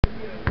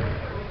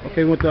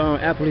Okay, with the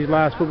Athletes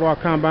Live Football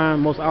Combine,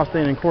 most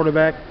outstanding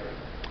quarterback,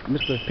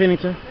 Mr.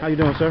 Pennington. How you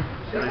doing, sir?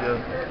 Pretty good.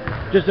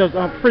 Just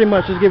pretty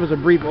much, just give us a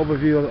brief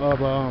overview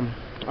of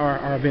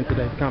our event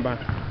today, Combine.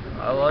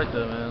 I liked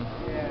it, man.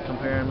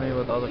 Comparing me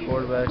with other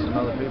quarterbacks and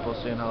other people,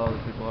 seeing how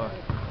other people are.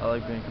 I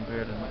like being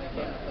compared and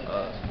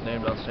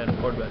named outstanding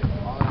quarterback.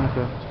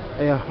 Okay.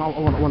 Hey, I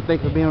want to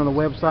thank you for being on the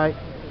website.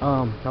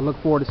 I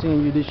look forward to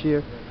seeing you this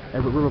year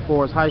at River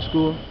Forest High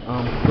School.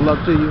 Good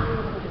luck to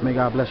you. May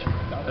God bless you.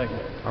 Thank you.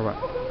 All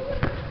right.